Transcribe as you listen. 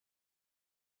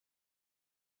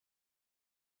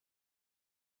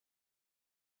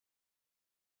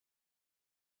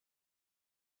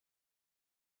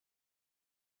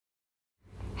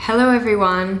Hello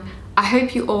everyone, I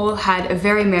hope you all had a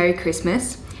very Merry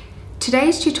Christmas.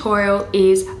 Today's tutorial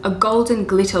is a golden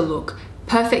glitter look,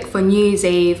 perfect for New Year's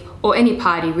Eve or any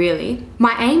party really.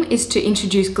 My aim is to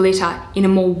introduce glitter in a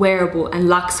more wearable and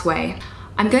luxe way.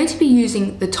 I'm going to be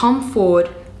using the Tom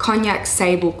Ford Cognac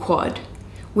Sable quad,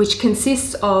 which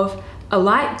consists of a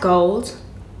light gold,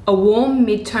 a warm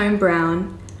mid-tone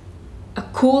brown, a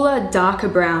cooler darker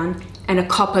brown, and a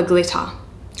copper glitter.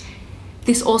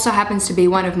 This also happens to be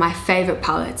one of my favourite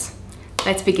palettes.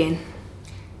 Let's begin.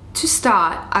 To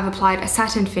start, I've applied a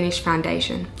satin finish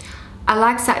foundation. I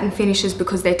like satin finishes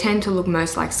because they tend to look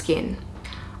most like skin.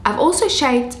 I've also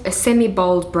shaped a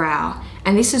semi-bold brow,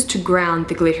 and this is to ground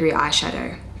the glittery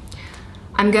eyeshadow.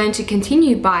 I'm going to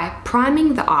continue by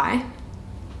priming the eye,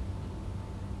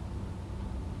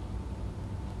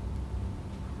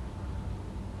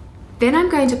 then I'm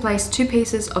going to place 2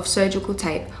 pieces of surgical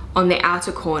tape on the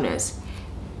outer corners.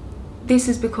 This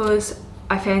is because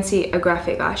I fancy a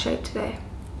graphic eye shape today.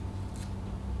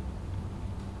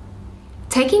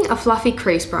 Taking a fluffy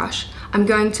crease brush, I'm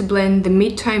going to blend the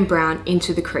mid-tone brown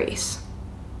into the crease.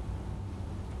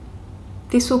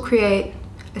 This will create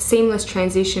a seamless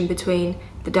transition between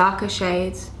the darker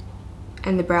shades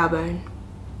and the brow bone.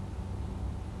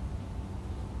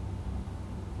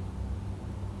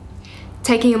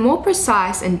 Taking a more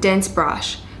precise and dense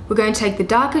brush, we're going to take the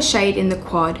darker shade in the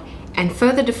quad and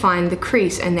further define the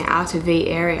crease and the outer V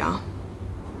area.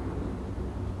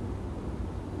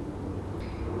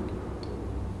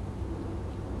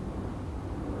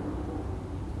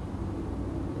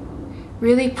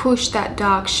 Really push that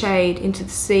dark shade into the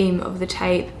seam of the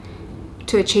tape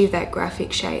to achieve that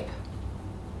graphic shape.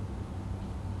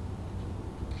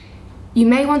 You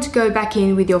may want to go back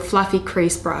in with your fluffy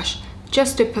crease brush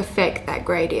just to perfect that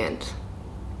gradient.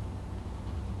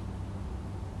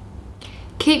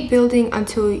 Keep building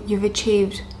until you've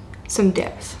achieved some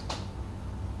depth.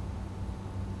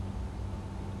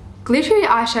 Glittery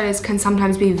eyeshadows can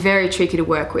sometimes be very tricky to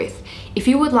work with. If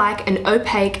you would like an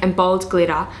opaque and bold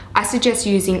glitter, I suggest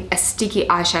using a sticky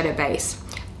eyeshadow base.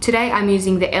 Today I'm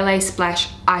using the LA Splash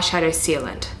eyeshadow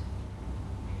sealant.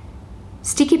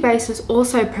 Sticky bases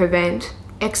also prevent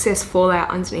excess fallout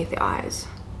underneath the eyes.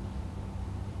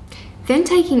 Then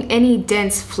taking any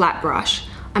dense flat brush,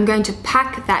 I'm going to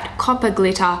pack that copper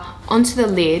glitter onto the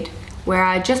lid where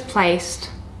I just placed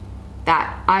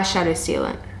that eyeshadow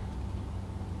sealant.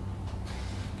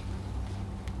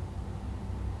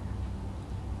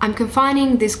 I'm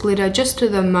confining this glitter just to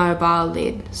the mobile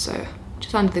lid, so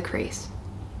just under the crease.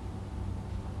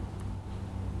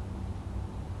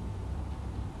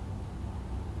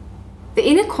 The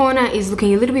inner corner is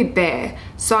looking a little bit bare,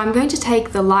 so I'm going to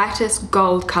take the lightest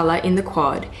gold colour in the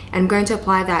quad and I'm going to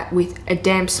apply that with a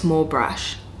damp small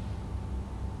brush.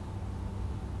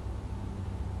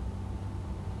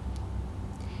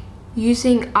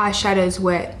 Using eyeshadows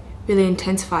wet really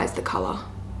intensifies the colour.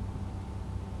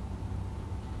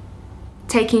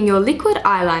 Taking your liquid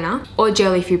eyeliner, or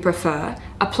gel if you prefer,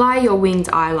 apply your winged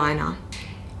eyeliner.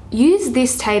 Use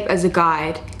this tape as a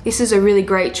guide. This is a really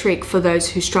great trick for those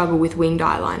who struggle with winged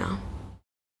eyeliner.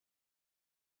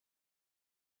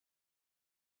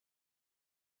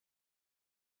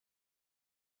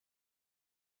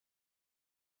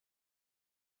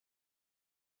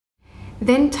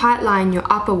 Then tightline your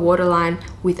upper waterline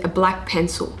with a black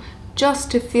pencil,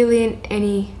 just to fill in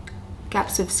any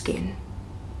gaps of skin.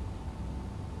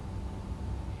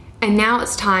 And now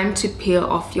it's time to peel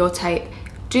off your tape.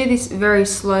 Do this very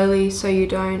slowly so you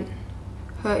don't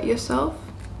hurt yourself.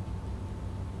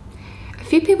 A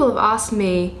few people have asked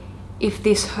me if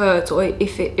this hurts or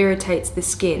if it irritates the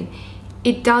skin.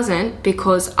 It doesn't,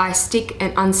 because I stick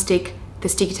and unstick the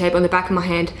sticky tape on the back of my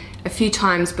hand a few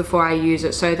times before I use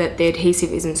it so that the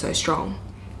adhesive isn't so strong.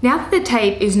 Now that the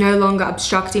tape is no longer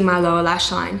obstructing my lower lash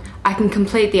line, I can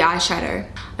complete the eyeshadow.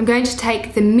 I'm going to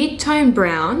take the mid-tone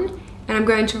brown and I'm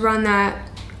going to run that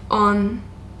on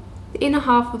the inner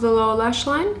half of the lower lash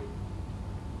line.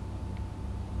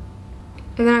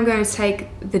 And then I'm going to take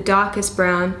the darkest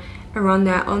brown and run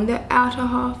that on the outer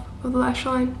half of the lash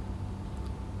line.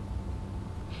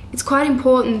 It's quite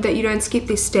important that you don't skip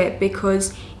this step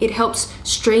because it helps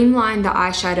streamline the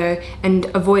eyeshadow and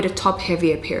avoid a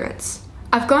top-heavy appearance.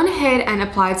 I've gone ahead and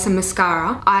applied some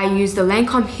mascara. I used the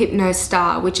Lancome Hypno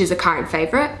Star, which is a current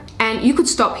favourite, and you could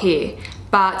stop here,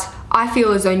 but I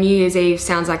feel as though New Year's Eve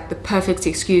sounds like the perfect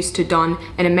excuse to don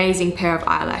an amazing pair of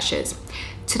eyelashes.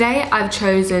 Today I've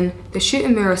chosen the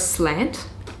Shutamura Slant,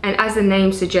 and as the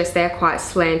name suggests, they're quite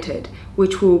slanted,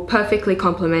 which will perfectly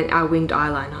complement our winged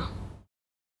eyeliner.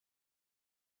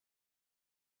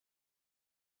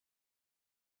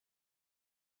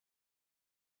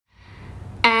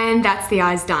 And that's the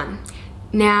eyes done.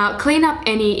 Now, clean up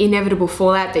any inevitable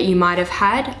fallout that you might have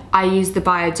had. I use the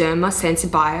Bioderma Sensi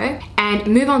Bio, and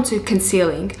move on to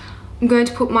concealing. I'm going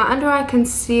to put my under eye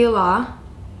concealer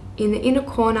in the inner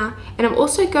corner, and I'm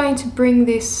also going to bring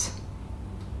this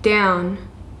down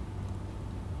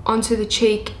onto the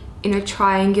cheek in a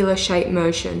triangular shape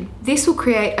motion. This will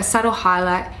create a subtle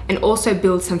highlight and also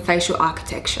build some facial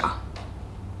architecture.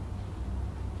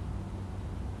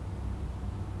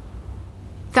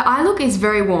 The eye look is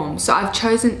very warm, so I've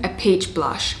chosen a peach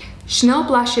blush. Chanel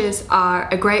blushes are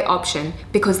a great option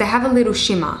because they have a little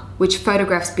shimmer, which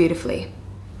photographs beautifully.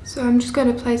 So I'm just going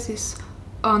to place this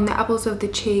on the apples of the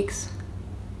cheeks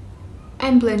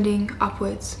and blending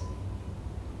upwards.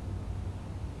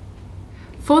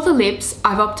 For the lips,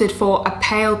 I've opted for a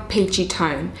pale peachy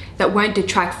tone that won't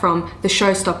detract from the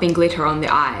show-stopping glitter on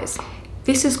the eyes.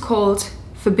 This is called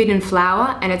Forbidden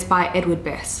Flower and it's by Edward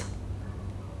Bess.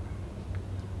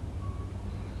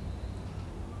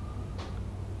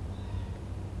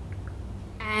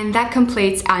 And that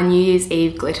completes our New Year's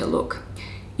Eve glitter look.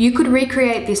 You could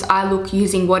recreate this eye look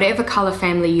using whatever colour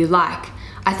family you like.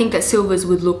 I think that silvers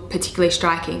would look particularly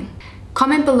striking.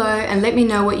 Comment below and let me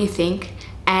know what you think,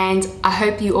 and I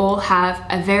hope you all have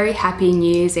a very happy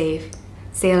New Year's Eve.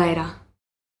 See you later.